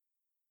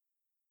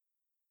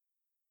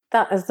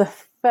that as the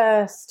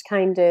first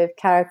kind of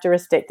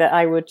characteristic that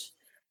I would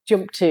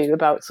jump to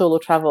about solo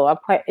travel. I'm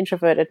quite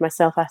introverted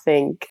myself, I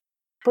think.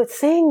 But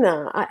saying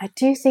that, I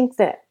do think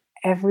that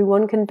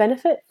everyone can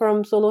benefit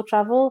from solo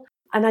travel.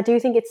 And I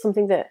do think it's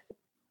something that,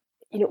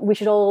 we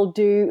should all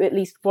do at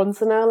least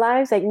once in our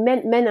lives, like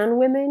men and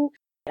women.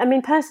 I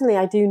mean, personally,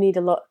 I do need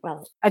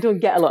I don't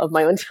get a lot of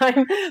my own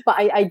time, but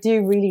I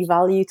do really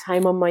value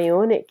time on my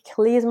own. It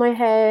clears my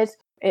head.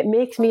 It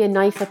makes me a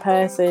nicer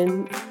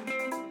person.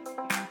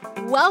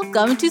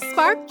 Welcome to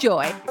Spark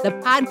Joy, the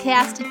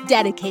podcast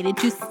dedicated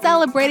to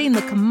celebrating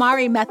the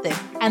KonMari method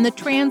and the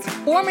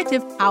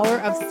transformative power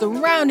of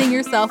surrounding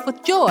yourself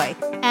with joy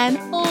and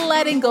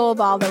letting go of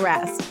all the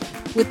rest.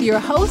 With your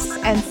hosts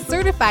and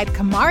certified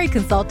KonMari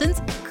consultants,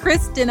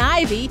 Kristen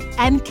Ivy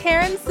and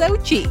Karen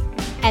Sochi.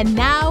 And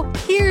now,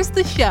 here's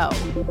the show.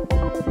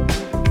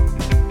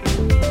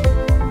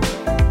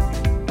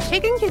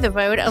 Taking to the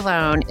road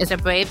alone is a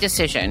brave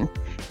decision.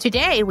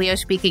 Today, we are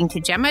speaking to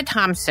Gemma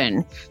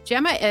Thompson.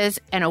 Gemma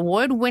is an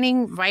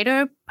award-winning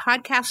writer,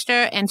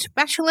 podcaster, and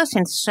specialist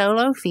in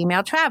solo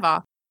female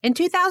travel. In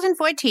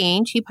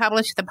 2014, she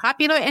published the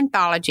popular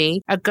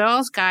anthology, A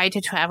Girl's Guide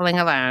to Traveling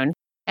Alone,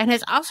 and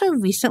has also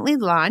recently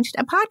launched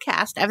a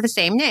podcast of the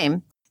same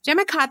name.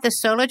 Gemma caught the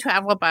solo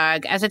travel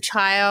bug as a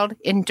child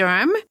in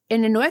Durham,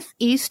 in the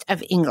northeast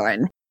of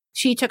England.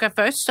 She took her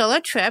first solo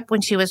trip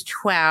when she was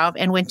 12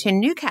 and went to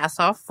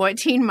Newcastle,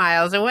 14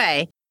 miles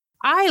away.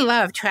 I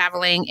love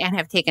traveling and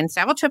have taken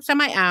several trips on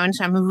my own,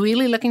 so I'm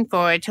really looking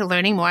forward to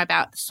learning more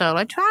about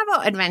solo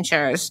travel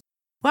adventures.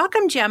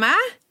 Welcome, Gemma.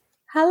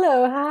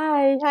 Hello,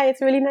 hi. Hi,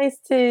 it's really nice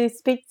to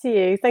speak to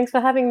you. Thanks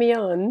for having me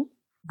on.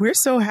 We're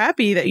so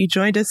happy that you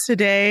joined us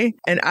today,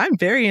 and I'm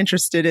very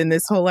interested in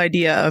this whole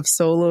idea of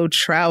solo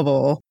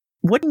travel.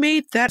 What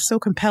made that so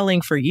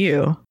compelling for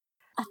you?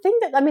 I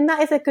think that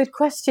is a good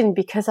question,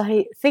 because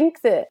I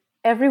think that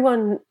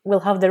everyone will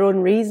have their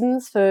own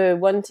reasons for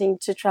wanting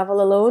to travel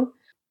alone.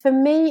 For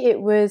me,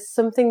 it was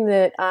something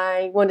that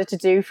I wanted to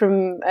do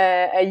from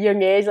a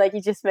young age, like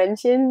you just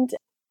mentioned.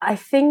 I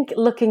think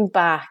looking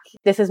back,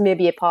 this is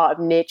maybe a part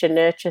of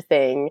nature-nurture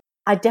thing.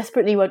 I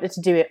desperately wanted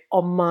to do it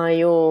on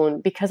my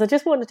own because I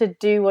just wanted to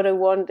do what I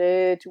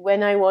wanted,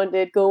 when I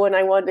wanted, go when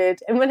I wanted.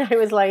 And when I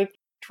was like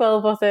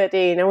 12 or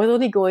 13, I was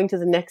only going to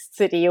the next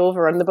city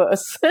over on the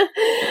bus. But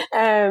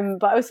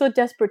I was so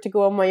desperate to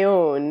go on my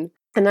own.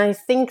 And I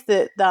think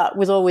that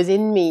was always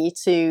in me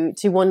to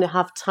want to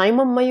have time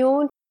on my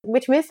own,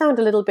 which may sound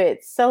a little bit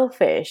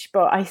selfish,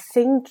 but I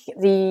think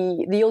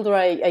the older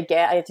I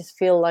get, I just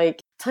feel like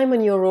time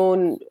on your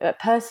own,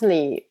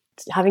 personally,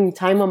 having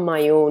time on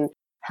my own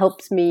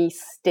helps me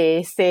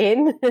stay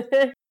sane.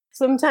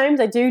 Sometimes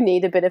I do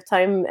need a bit of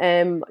time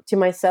to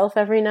myself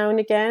every now and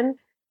again.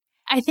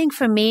 I think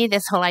for me,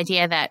 this whole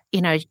idea that,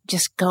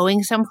 just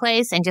going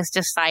someplace and just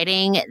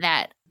deciding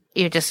that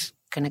you're just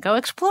going to go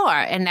explore,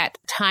 and that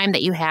time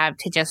that you have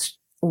to just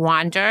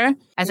wander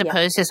as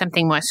opposed to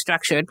something more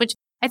structured, which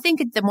I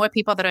think the more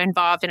people that are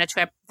involved in a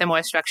trip, the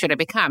more structured it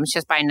becomes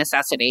just by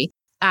necessity.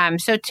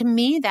 So to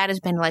me, that has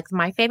been like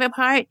my favorite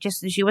part,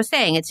 just as you were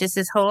saying. It's just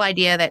this whole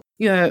idea that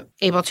you're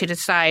able to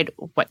decide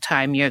what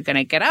time you're going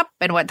to get up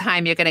and what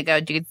time you're going to go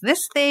do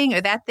this thing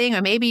or that thing,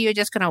 or maybe you're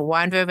just going to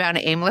wander around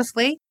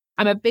aimlessly.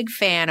 I'm a big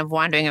fan of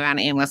wandering around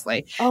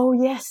aimlessly. Oh,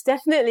 yes,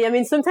 definitely. I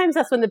mean, sometimes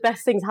that's when the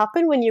best things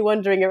happen, when you're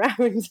wandering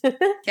around.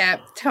 Yeah,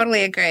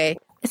 totally agree.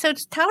 So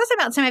tell us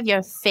about some of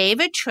your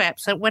favorite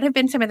trips. So what have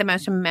been some of the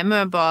most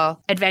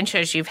memorable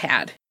adventures you've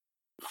had?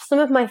 Some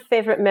of my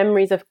favorite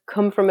memories have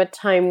come from a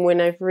time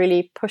when I've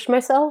really pushed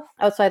myself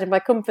outside of my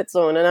comfort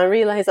zone. And I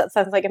realize that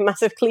sounds like a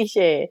massive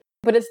cliche,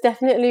 but it's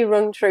definitely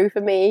rung true for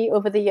me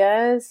over the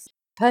years.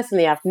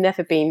 Personally, I've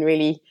never been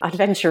really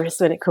adventurous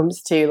when it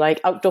comes to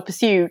like outdoor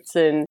pursuits.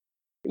 And,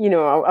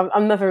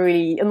 I'm not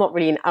really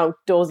an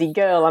outdoorsy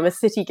girl. I'm a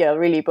city girl,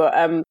 really. But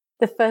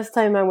the first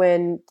time I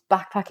went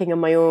backpacking on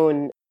my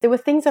own, there were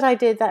things that I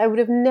did that I would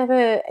have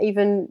never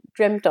even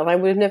dreamt of. I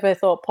would have never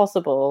thought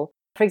possible.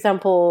 For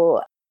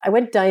example, I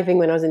went diving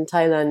when I was in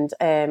Thailand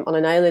on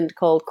an island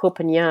called Koh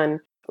Phangan.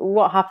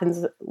 What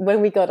happens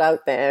when we got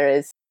out there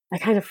is I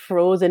kind of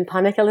froze in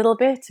panic a little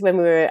bit when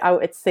we were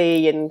out at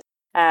sea, and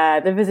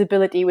the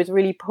visibility was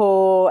really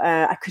poor.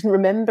 I couldn't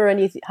remember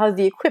how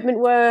the equipment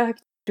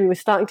worked. We were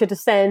starting to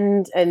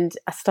descend and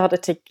I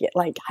started to get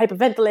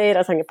hyperventilate. I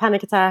was having a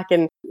panic attack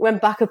and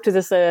went back up to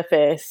the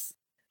surface.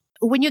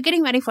 When you're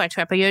getting ready for a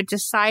trip or you're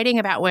deciding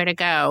about where to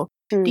go,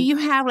 do you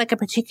have a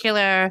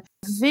particular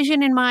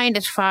vision in mind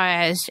as far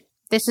as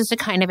this is the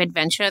kind of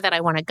adventure that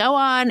I want to go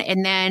on?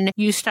 And then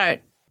you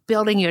start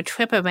building your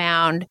trip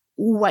around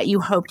what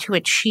you hope to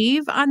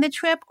achieve on the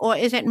trip? Or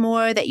is it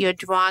more that you're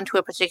drawn to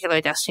a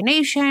particular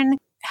destination?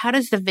 How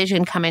does the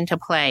vision come into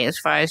play as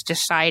far as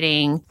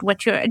deciding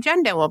what your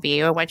agenda will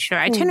be or what your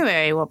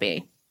itinerary will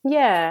be?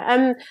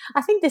 Yeah,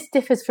 I think this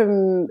differs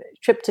from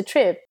trip to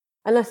trip.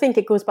 And I think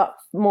it goes back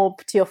more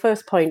to your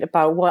first point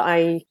about what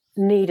I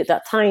need at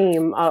that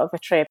time out of a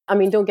trip. I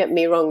mean, don't get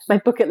me wrong, my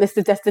bucket list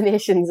of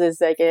destinations is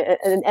like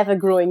an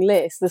ever-growing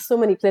list. There's so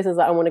many places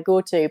that I want to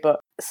go to, but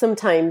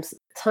sometimes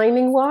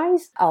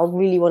timing-wise, I'll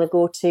really want to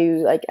go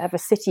to like have a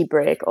city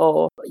break,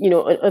 or,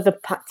 other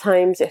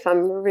times if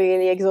I'm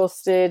really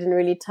exhausted and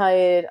really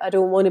tired, I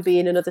don't want to be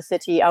in another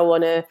city. I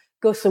want to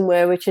go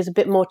somewhere which is a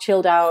bit more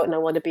chilled out, and I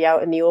want to be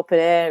out in the open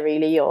air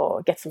really,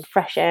 or get some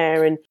fresh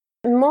air. And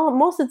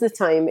most of the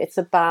time it's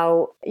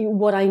about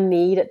what I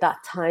need at that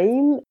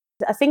time.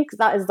 I think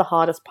that is the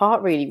hardest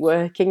part, really,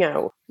 working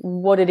out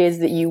what it is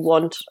that you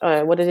want,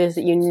 what it is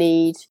that you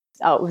need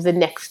out of the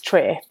next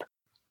trip.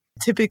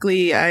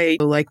 Typically, I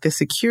like the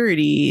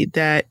security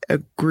that a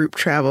group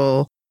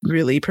travel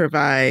really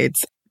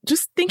provides.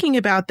 Just thinking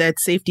about that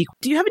safety,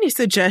 do you have any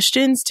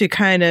suggestions to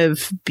kind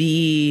of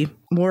be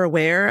more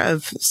aware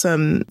of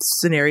some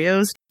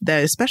scenarios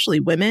that especially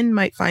women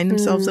might find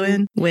themselves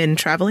in when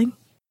traveling?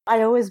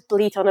 I always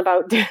bleat on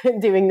about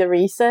doing the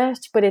research,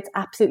 but it's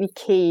absolutely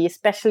key,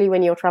 especially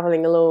when you're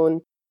traveling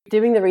alone.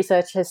 Doing the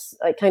research has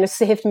kind of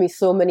saved me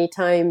so many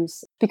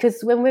times,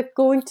 because when we're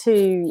going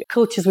to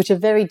cultures which are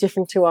very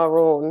different to our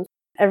own,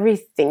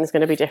 everything's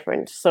going to be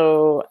different.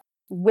 So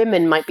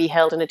women might be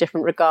held in a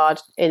different regard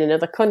in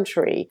another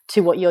country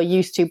to what you're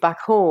used to back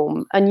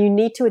home. And you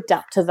need to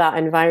adapt to that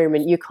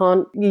environment.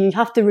 You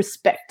have to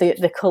respect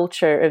the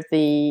culture of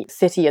the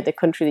city or the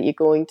country that you're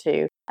going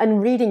to.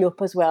 And reading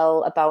up as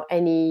well about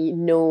any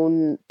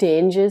known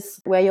dangers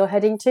where you're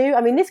heading to.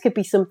 I mean, this could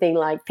be something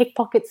like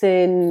pickpockets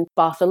in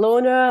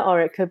Barcelona, or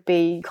it could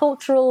be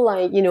cultural,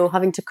 like,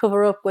 having to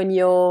cover up when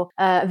you're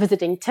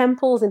visiting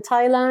temples in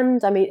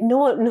Thailand. I mean, no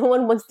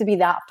one wants to be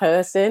that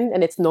person,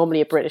 and it's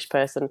normally a British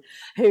person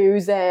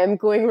who's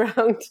going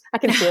around. I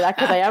can say that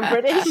because I am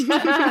British.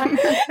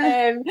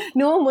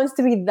 No one wants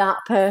to be that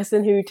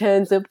person who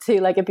turns up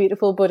to like a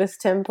beautiful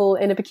Buddhist temple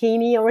in a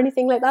bikini or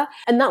anything like that.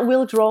 And that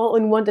will draw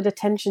unwanted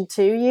attention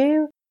to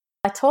you.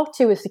 I talked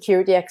to a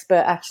security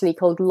expert actually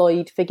called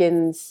Lloyd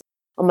Figgins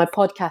on my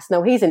podcast.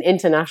 Now, he's an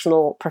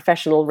international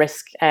professional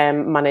risk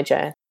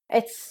manager.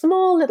 It's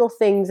small little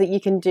things that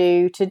you can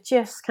do to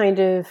just kind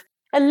of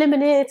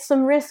eliminate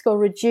some risk or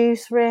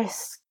reduce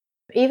risk.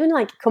 Even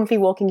like comfy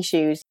walking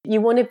shoes.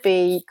 You want to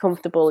be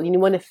comfortable. You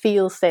want to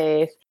feel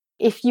safe.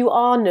 If you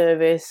are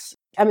nervous,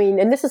 I mean,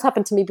 and this has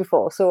happened to me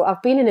before. So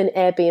I've been in an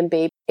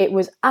Airbnb. It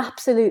was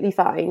absolutely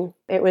fine.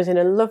 It was in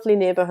a lovely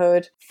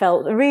neighborhood,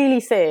 felt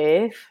really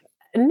safe.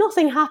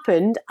 Nothing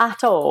happened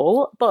at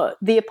all, but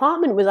the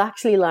apartment was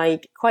actually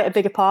like quite a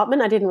big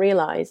apartment. I didn't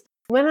realize.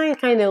 When I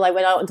kind of like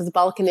went out onto the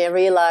balcony, I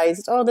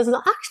realized, there's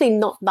actually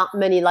not that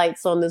many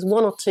lights on. There's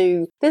one or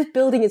two. This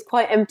building is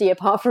quite empty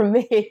apart from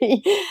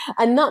me.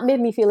 And that made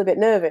me feel a bit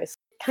nervous,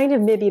 kind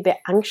of maybe a bit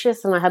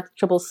anxious, and I had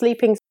trouble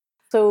sleeping.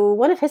 So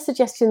one of his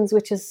suggestions,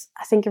 which is,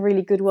 I think, a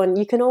really good one,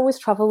 you can always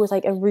travel with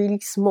like a really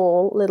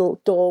small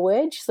little door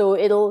wedge. So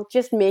it'll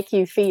just make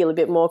you feel a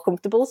bit more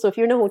comfortable. So if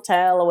you're in a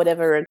hotel or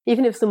whatever, and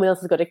even if someone else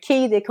has got a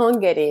key, they can't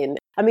get in.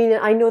 I mean,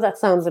 I know that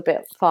sounds a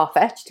bit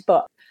far-fetched,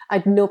 but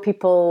I know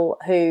people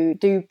who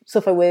do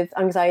suffer with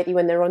anxiety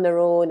when they're on their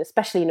own,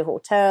 especially in a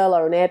hotel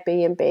or an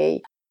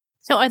Airbnb.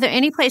 So are there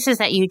any places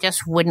that you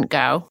just wouldn't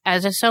go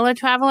as a solo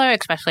traveler,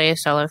 especially a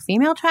solo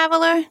female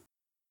traveler?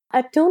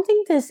 I don't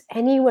think there's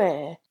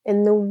anywhere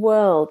in the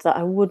world that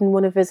I wouldn't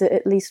want to visit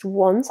at least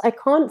once. I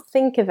can't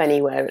think of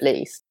anywhere, at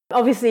least.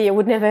 Obviously, I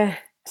would never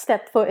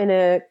step foot in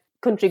a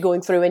country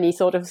going through any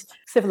sort of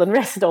civil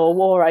unrest or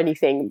war or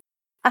anything.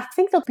 I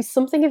think there'll be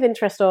something of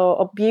interest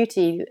or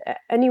beauty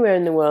anywhere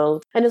in the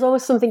world. And there's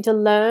always something to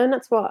learn.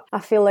 That's what I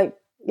feel like,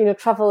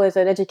 travel is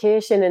an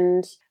education,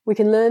 and we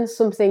can learn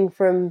something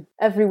from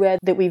everywhere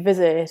that we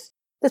visit.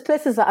 There's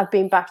places that I've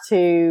been back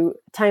to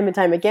time and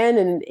time again,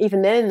 and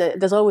even then,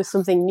 there's always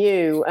something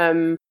new.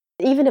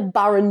 Even a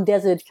barren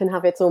desert can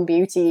have its own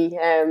beauty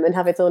and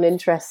have its own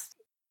interest.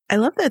 I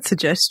love that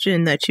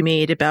suggestion that you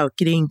made about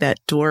getting that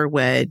door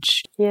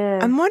wedge. Yeah.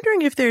 I'm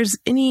wondering if there's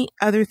any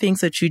other things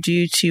that you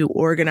do to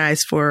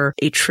organize for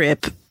a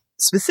trip,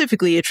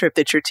 specifically a trip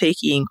that you're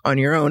taking on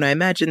your own. I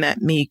imagine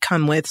that may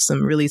come with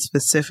some really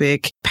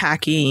specific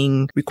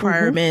packing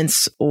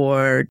requirements,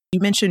 or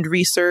you mentioned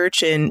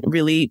research and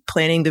really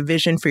planning the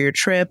vision for your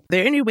trip. Are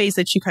there any ways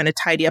that you kind of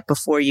tidy up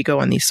before you go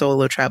on these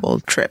solo travel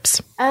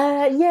trips?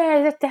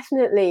 Yeah,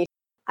 definitely.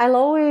 I'll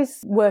always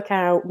work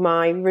out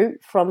my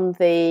route from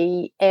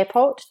the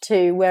airport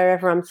to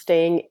wherever I'm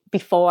staying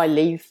before I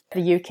leave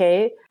the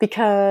UK,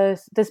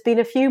 because there's been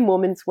a few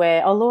moments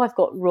where, although I've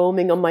got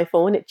roaming on my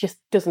phone, it just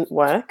doesn't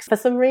work for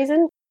some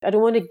reason. I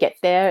don't want to get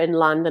there and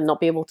land and not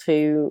be able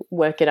to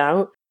work it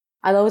out.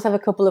 I'll always have a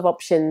couple of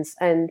options,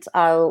 and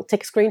I'll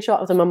take a screenshot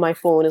of them on my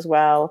phone as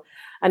well.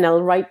 And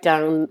I'll write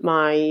down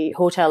my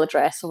hotel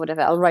address or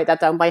whatever. I'll write that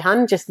down by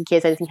hand just in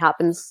case anything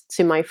happens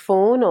to my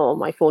phone or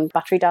my phone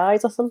battery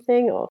dies or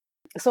something.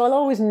 So I'll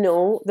always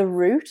know the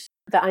route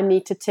that I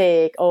need to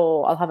take,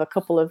 or I'll have a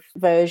couple of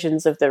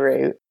versions of the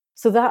route.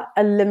 So that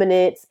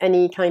eliminates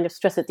any kind of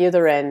stress at the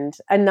other end.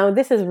 And now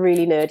this is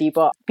really nerdy,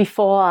 but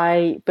before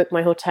I book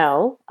my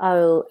hotel,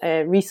 I'll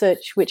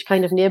research which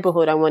kind of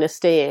neighborhood I want to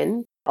stay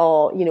in.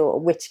 or,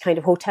 which kind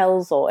of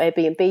hotels or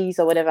Airbnbs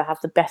or whatever have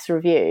the best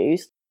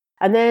reviews.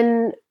 And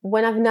then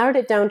when I've narrowed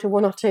it down to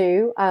one or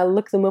two, I'll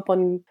look them up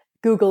on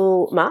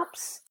Google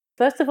Maps.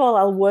 First of all,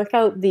 I'll work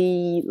out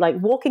the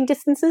walking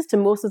distances to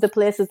most of the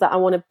places that I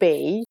want to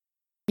be.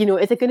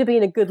 Is it going to be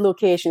in a good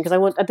location? Because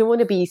I don't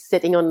want to be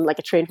sitting on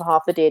a train for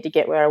half the day to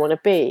get where I want to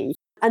be.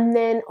 And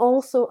then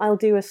also I'll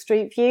do a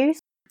street view.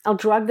 I'll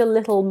drag the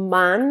little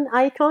man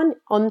icon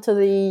onto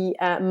the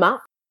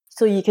map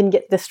so you can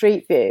get the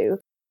street view.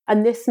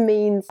 And this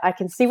means I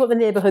can see what the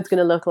neighborhood's going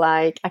to look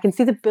like. I can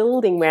see the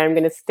building where I'm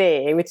going to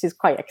stay, which is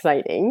quite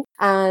exciting.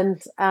 And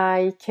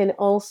I can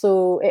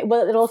also, it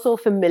also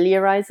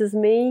familiarizes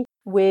me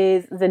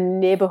with the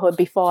neighborhood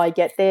before I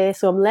get there.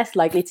 So I'm less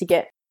likely to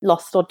get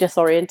lost or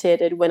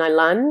disorientated when I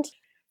land.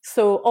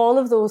 So all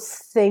of those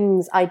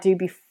things I do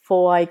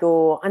before I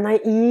go. And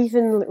I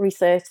even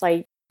research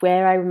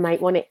where I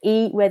might want to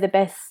eat, where the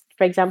best,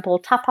 for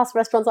example, tapas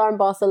restaurants are in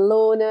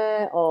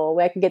Barcelona, or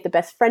where I can get the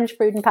best French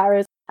food in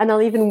Paris. And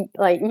I'll even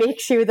make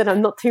sure that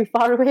I'm not too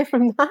far away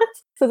from that.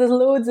 So there's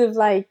loads of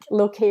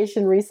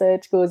location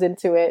research goes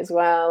into it as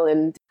well.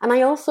 And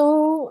I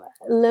also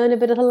learn a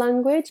bit of the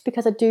language,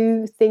 because I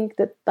do think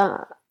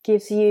that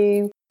gives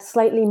you a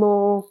slightly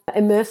more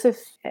immersive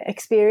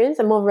experience,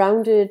 a more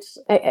rounded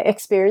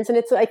experience. And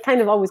it's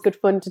kind of always good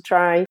fun to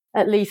try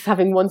at least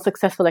having one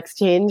successful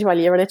exchange while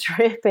you're on a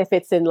trip, if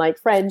it's in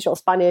French or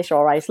Spanish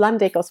or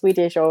Icelandic or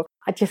Swedish. Or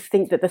I just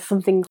think that there's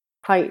something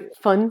quite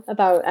fun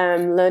about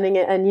learning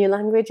a new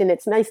language, and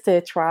it's nice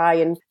to try,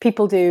 and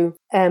people do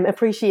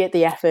appreciate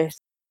the effort.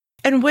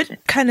 And what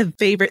kind of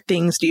favorite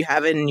things do you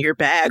have in your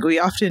bag? We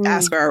often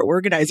ask our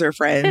organizer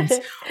friends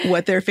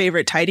what their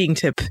favorite tiding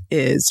tip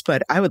is,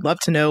 but I would love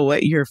to know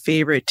what your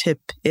favorite tip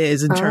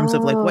is in terms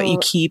of what you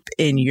keep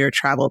in your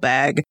travel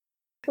bag.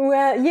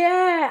 Well,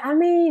 yeah,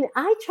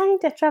 I try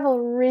to travel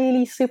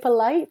really super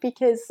light,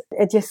 because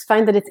I just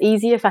find that it's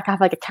easier if I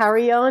have a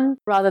carry-on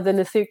rather than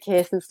a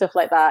suitcase and stuff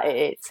like that.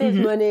 It saves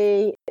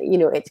money,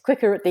 it's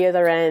quicker at the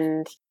other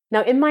end.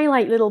 Now, in my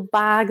little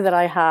bag that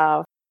I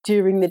have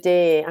during the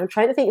day, I'm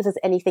trying to think if there's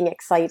anything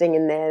exciting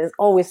in there. There's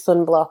always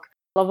sunblock.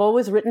 I've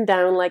always written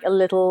down a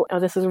little,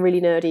 this is really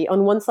nerdy.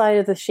 On one side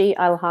of the sheet,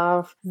 I'll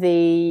have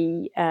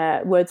the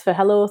words for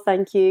hello,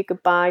 thank you,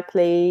 goodbye,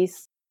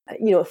 please.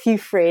 A few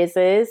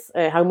phrases,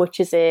 how much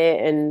is it,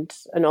 and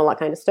all that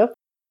kind of stuff.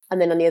 And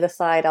then on the other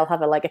side, I'll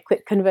have a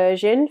quick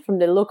conversion from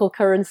the local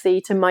currency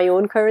to my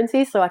own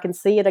currency, so I can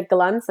see at a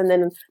glance. And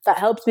then that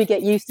helps me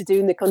get used to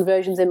doing the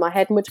conversions in my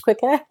head much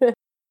quicker.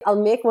 I'll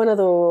make one of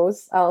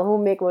those. I'll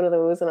home make one of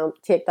those, and I'll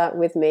take that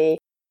with me.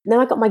 Now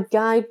I got my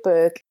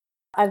guidebook.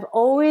 I've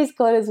always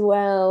got as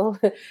well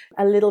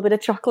a little bit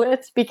of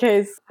chocolate,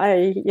 because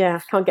I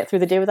can't get through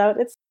the day without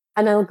it.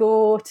 And I'll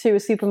go to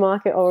a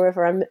supermarket or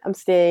wherever I'm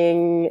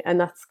staying, and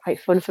that's quite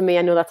fun for me.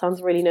 I know that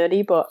sounds really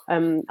nerdy, but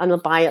and I'll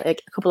buy a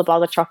couple of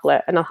bars of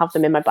chocolate, and I'll have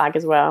them in my bag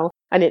as well.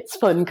 And it's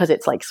fun because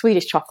it's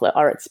Swedish chocolate,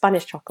 or it's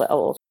Spanish chocolate,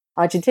 or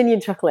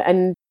Argentinian chocolate,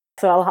 and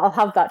so I'll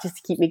have that just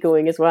to keep me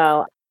going as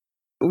well.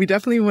 We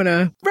definitely want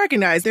to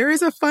recognize there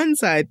is a fun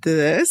side to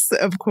this,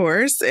 of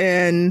course,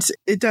 and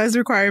it does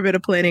require a bit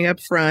of planning up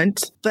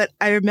front. But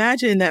I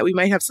imagine that we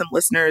might have some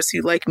listeners who,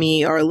 like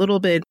me, are a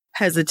little bit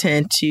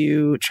hesitant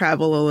to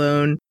travel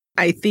alone.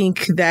 I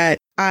think that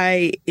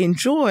I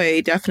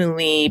enjoy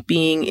definitely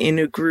being in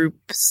a group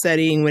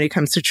setting when it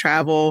comes to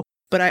travel,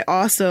 but I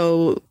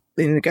also,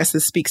 and I guess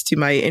this speaks to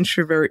my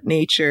introvert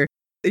nature,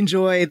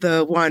 enjoy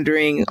the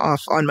wandering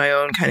off on my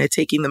own, kind of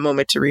taking the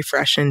moment to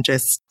refresh and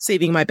just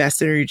saving my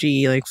best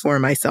energy for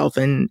myself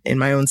and in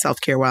my own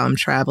self-care while I'm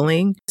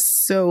traveling.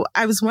 So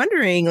I was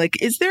wondering,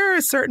 is there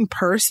a certain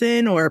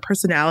person or a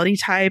personality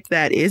type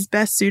that is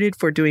best suited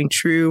for doing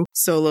true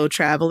solo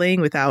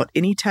traveling without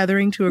any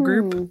tethering to a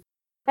group?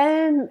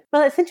 Well,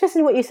 it's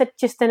interesting what you said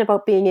just then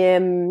about being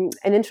an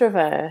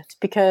introvert,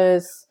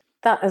 because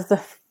that is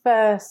the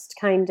first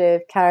kind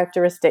of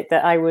characteristic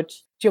that I would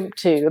jump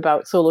to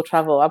about solo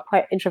travel. I'm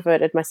quite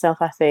introverted myself,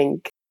 I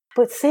think.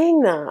 But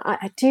saying that,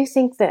 I do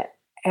think that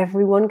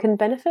everyone can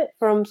benefit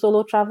from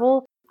solo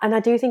travel. And I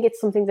do think it's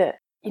something that,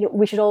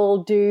 we should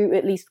all do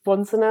at least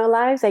once in our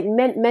lives,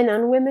 men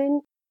and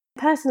women.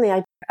 Personally,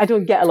 I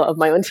don't get a lot of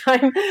my own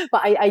time,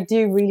 but I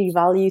do really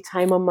value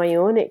time on my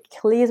own. It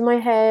clears my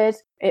head.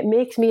 It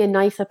makes me a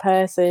nicer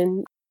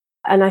person.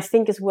 And I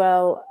think as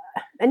well,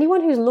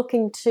 anyone who's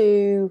looking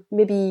to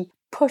maybe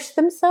push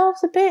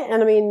themselves a bit,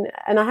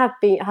 and I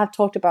have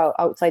talked about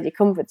outside your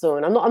comfort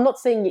zone. I'm not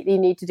saying you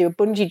need to do a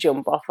bungee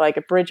jump off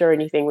a bridge or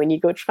anything when you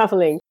go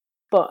traveling,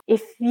 but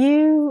if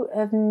you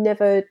have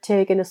never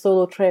taken a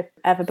solo trip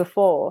ever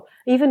before,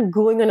 even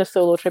going on a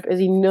solo trip is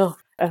enough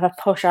of a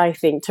push, I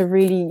think, to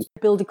really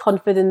build the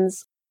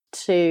confidence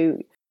to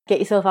get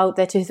yourself out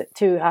there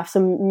to have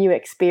some new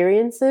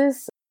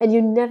experiences. And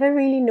you never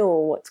really know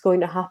what's going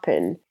to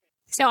happen.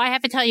 So I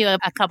have to tell you a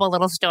couple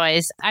little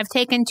stories. I've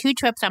taken 2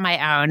 trips on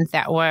my own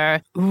that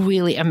were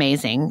really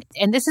amazing.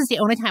 And this is the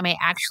only time I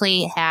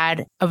actually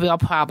had a real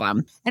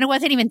problem. And it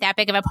wasn't even that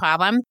big of a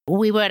problem.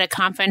 We were at a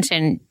conference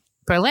in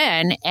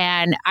Berlin,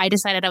 and I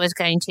decided I was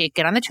going to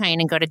get on the train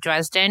and go to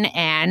Dresden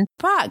and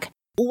Prague.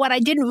 What I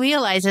didn't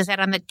realize is that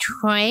on the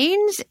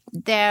trains,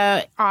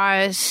 there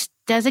are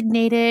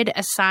designated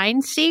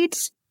assigned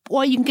seats,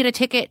 or you can get a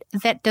ticket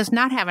that does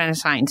not have an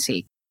assigned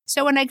seat.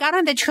 So when I got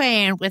on the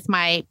train with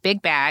my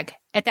big bag,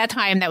 at that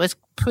time that was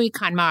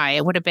pre-KonMari,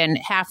 it would have been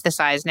half the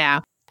size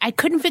now, I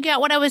couldn't figure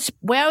out where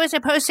I was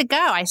supposed to go.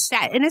 I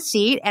sat in a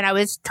seat and I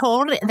was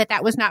told that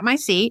that was not my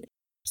seat.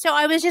 So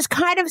I was just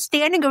kind of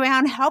standing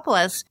around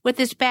helpless with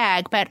this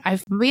bag, but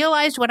I've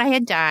realized what I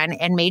had done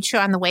and made sure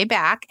on the way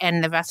back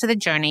and the rest of the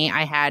journey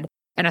I had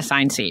an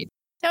assigned seat.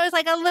 So it was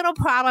like a little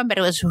problem, but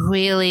it was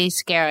really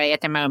scary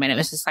at the moment. It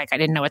was just like I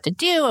didn't know what to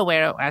do or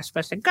where I was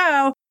supposed to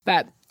go,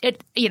 but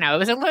it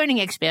was a learning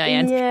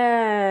experience.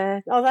 Yeah.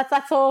 Oh,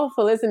 that's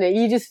awful, isn't it?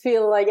 You just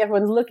feel like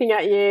everyone's looking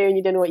at you and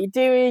you don't know what you're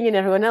doing and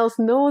everyone else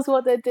knows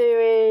what they're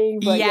doing.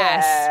 But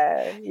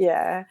yes.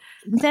 Yeah.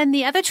 Then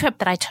the other trip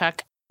that I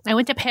took, I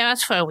went to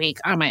Paris for a week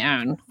on my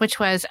own, which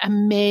was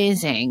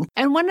amazing.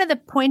 And one of the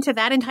points of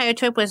that entire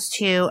trip was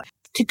to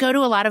go to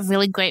a lot of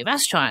really great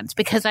restaurants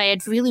because I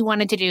had really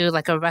wanted to do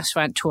like a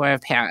restaurant tour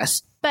of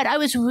Paris. But I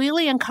was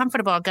really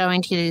uncomfortable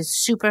going to these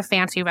super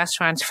fancy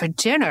restaurants for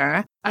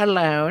dinner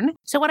alone.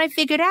 So what I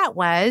figured out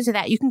was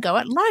that you can go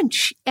at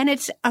lunch, and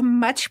it's a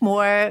much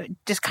more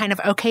just kind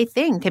of okay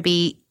thing to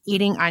be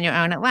eating on your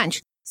own at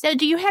lunch. So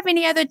do you have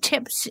any other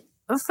tips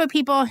for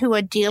people who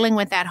are dealing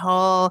with that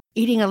whole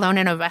eating alone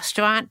in a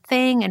restaurant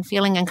thing and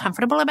feeling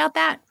uncomfortable about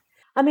that?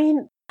 I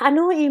mean, I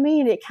know what you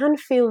mean. It can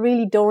feel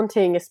really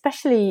daunting,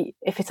 especially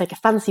if it's like a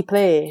fancy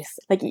place,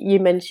 like you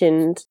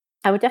mentioned.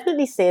 I would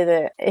definitely say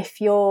that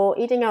if you're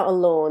eating out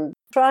alone,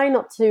 try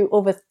not to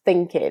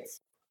overthink it.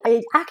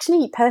 I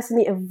actually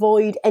personally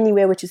avoid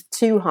anywhere which is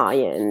too high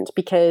end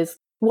because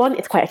one,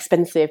 it's quite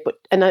expensive, but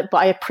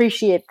I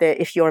appreciate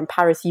that if you're in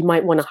Paris, you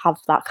might want to have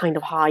that kind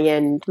of high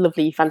end,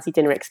 lovely, fancy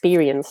dinner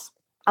experience.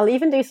 I'll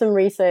even do some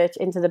research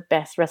into the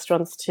best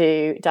restaurants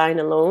to dine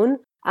alone.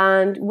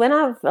 And when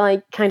I've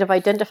kind of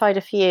identified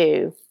a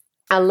few,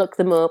 I'll look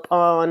them up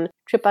on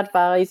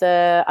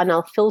TripAdvisor and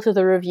I'll filter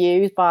the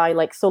reviews by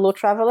Solo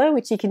Traveler,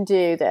 which you can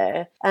do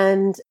there.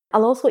 And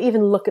I'll also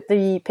even look at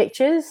the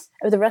pictures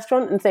of the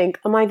restaurant and think,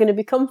 am I going to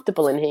be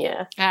comfortable in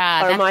here? Or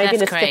am I going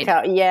to stick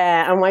out?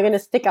 Yeah, am I going to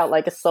stick out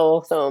like a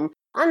sore thumb?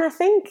 And I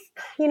think,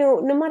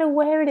 no matter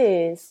where it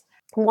is,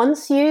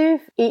 once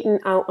you've eaten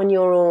out on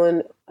your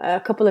own a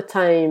couple of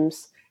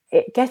times,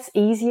 it gets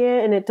easier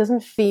and it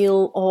doesn't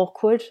feel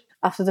awkward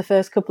after the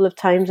first couple of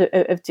times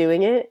of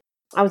doing it.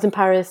 I was in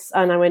Paris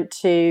and I went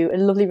to a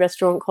lovely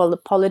restaurant called the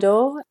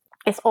Polydor.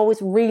 It's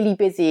always really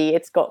busy.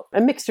 It's got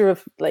a mixture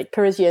of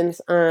Parisians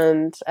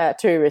and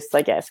tourists,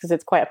 I guess, because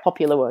it's quite a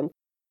popular one.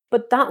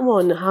 But that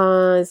one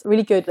has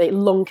really good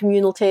long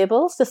communal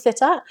tables to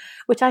sit at,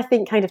 which I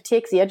think kind of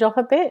takes the edge off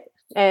a bit.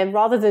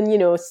 Rather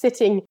than,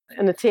 sitting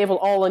at a table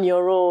all on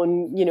your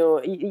own,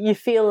 you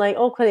feel like,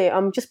 okay,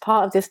 I'm just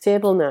part of this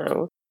table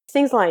now.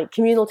 Things like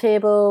communal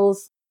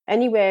tables,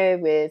 anywhere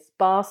with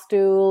bar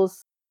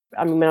stools.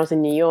 I mean, when I was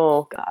in New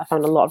York, I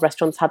found a lot of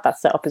restaurants had that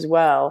set up as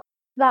well.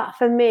 That,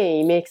 for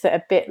me, makes it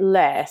a bit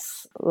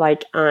less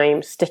like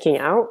I'm sticking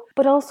out.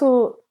 But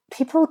also,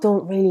 people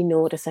don't really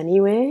notice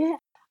anyway.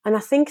 And I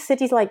think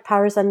cities like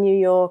Paris and New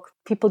York,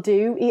 people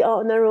do eat out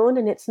on their own,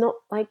 and it's not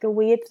like a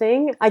weird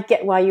thing. I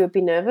get why you would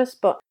be nervous,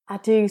 but I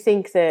do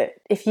think that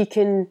if you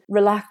can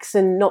relax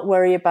and not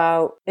worry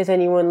about, is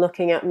anyone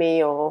looking at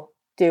me or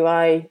do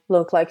I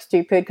look like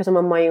stupid because I'm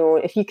on my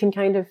own? If you can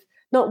kind of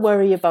not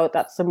worry about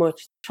that so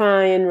much,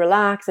 try and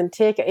relax and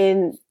take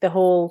in the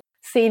whole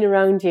scene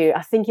around you,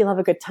 I think you'll have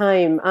a good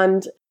time.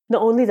 And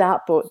not only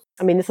that, but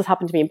I mean, this has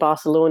happened to me in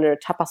Barcelona,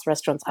 tapas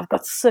restaurants. I've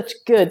got such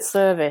good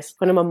service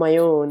when I'm on my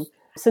own.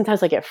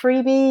 Sometimes I get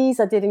freebies.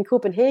 I did in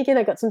Copenhagen.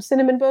 I got some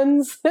cinnamon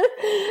buns.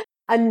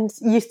 And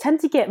you tend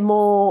to get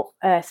more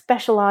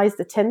specialized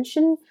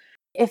attention.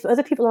 If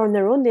other people are on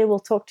their own, they will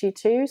talk to you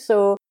too.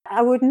 So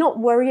I would not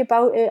worry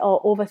about it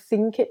or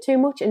overthink it too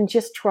much and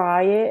just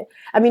try it.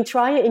 I mean,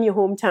 try it in your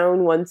hometown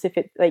once if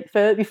it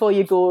before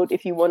you go,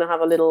 if you want to have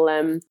a little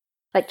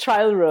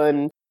trial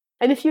run.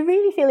 And if you're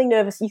really feeling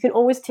nervous, you can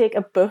always take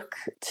a book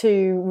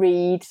to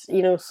read,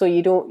 so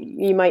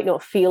you might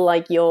not feel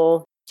like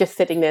you're just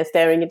sitting there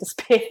staring into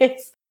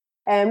space.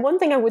 And one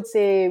thing I would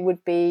say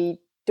would be,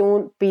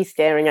 don't be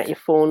staring at your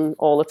phone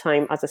all the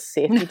time as a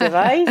safety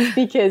device,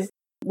 because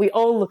we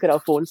all look at our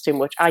phones too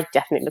much. I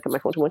definitely look at my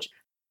phone too much.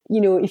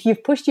 If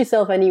you've pushed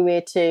yourself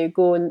anyway to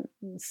go and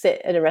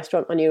sit at a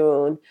restaurant on your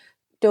own,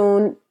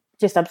 don't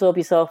just absorb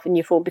yourself in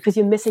your phone because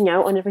you're missing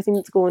out on everything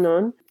that's going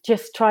on.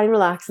 Just try and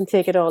relax and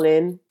take it all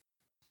in.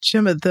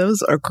 Gemma,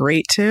 those are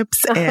great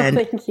tips. And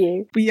thank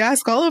you. We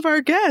ask all of our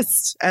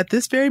guests at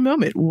this very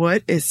moment,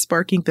 what is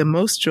sparking the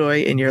most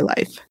joy in your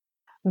life?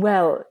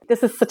 Well,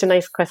 this is such a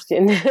nice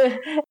question.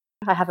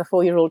 I have a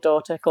 4-year-old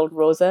daughter called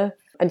Rosa,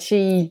 And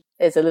she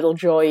is a little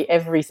joy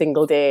every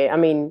single day. I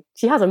mean,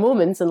 she has her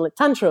moments and like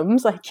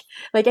tantrums,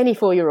 like any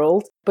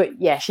 4-year-old.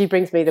 But yeah, she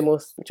brings me the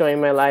most joy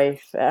in my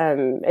life.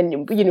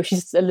 And you know,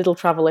 she's a little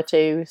traveler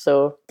too,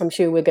 so I'm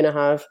sure we're going to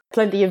have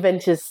plenty of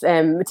adventures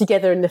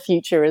together in the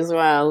future as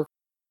well.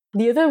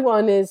 The other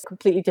one is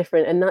completely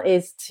different, and that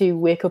is to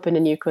wake up in a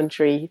new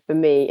country. For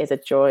me, is a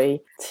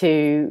joy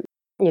to,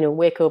 you know,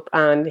 wake up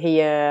and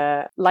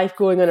hear life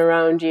going on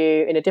around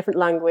you in a different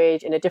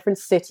language, in a different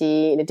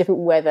city, in a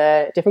different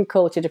weather, different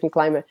culture, different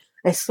climate.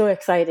 It's so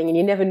exciting, and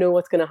you never know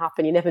what's going to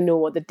happen. You never know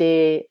what the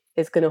day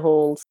is going to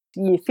hold.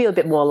 You feel a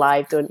bit more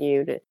alive, don't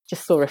you?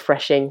 Just so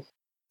refreshing.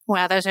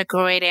 Wow, those are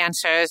great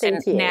answers.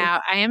 Thank you. Now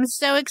I am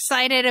so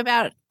excited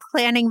about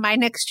planning my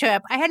next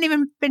trip. I hadn't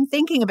even been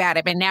thinking about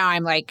it, but now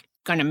I'm like,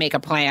 going to make a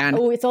plan.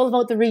 Oh, it's all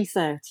about the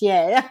research.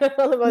 Yeah,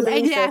 all about the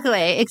research.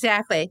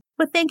 Exactly.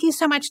 Well, thank you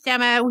so much,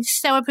 Gemma. We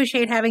so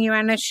appreciate having you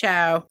on the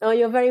show. Oh,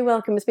 you're very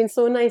welcome. It's been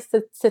so nice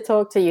to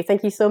talk to you.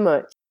 Thank you so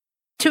much.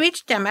 To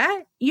reach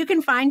Gemma, you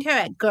can find her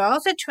at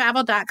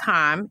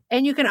girlsattravel.com,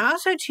 and you can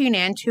also tune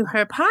in to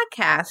her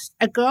podcast,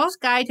 A Girl's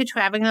Guide to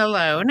Traveling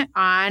Alone,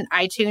 on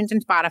iTunes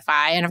and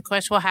Spotify. And of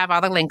course, we'll have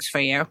all the links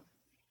for you.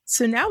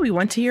 So now we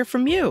want to hear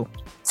from you.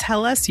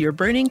 Tell us your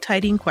burning,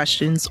 tiding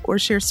questions or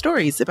share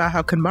stories about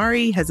how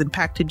KonMari has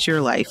impacted your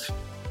life.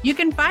 You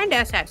can find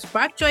us at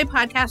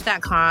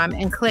sparkjoypodcast.com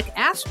and click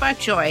Ask Spark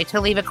Joy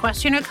to leave a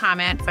question or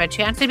comment for a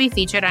chance to be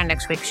featured on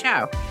next week's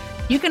show.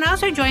 You can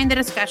also join the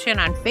discussion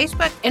on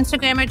Facebook,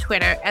 Instagram, or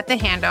Twitter at the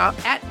handle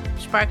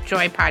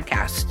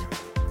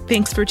 @SparkJoyPodcast.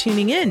 Thanks for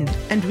tuning in,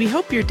 and we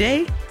hope your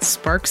day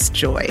sparks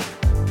joy.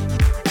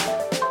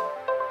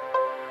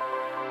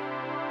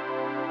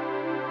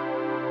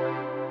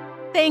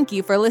 Thank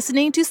you for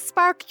listening to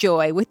Spark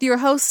Joy with your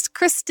hosts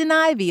Kristen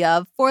Ivy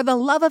of For the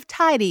Love of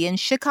Tidy in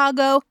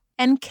Chicago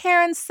and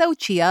Karen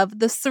Sochi of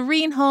The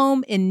Serene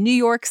Home in New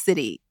York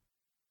City.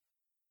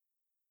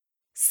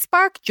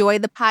 Spark Joy,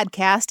 the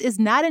podcast, is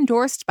not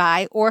endorsed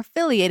by or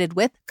affiliated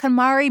with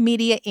KonMari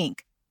Media,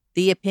 Inc.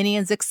 The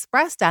opinions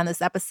expressed on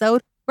this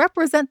episode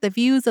represent the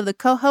views of the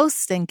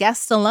co-hosts and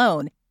guests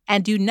alone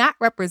and do not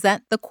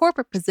represent the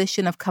corporate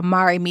position of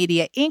KonMari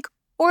Media, Inc.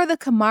 or the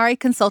KonMari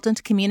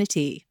consultant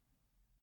community.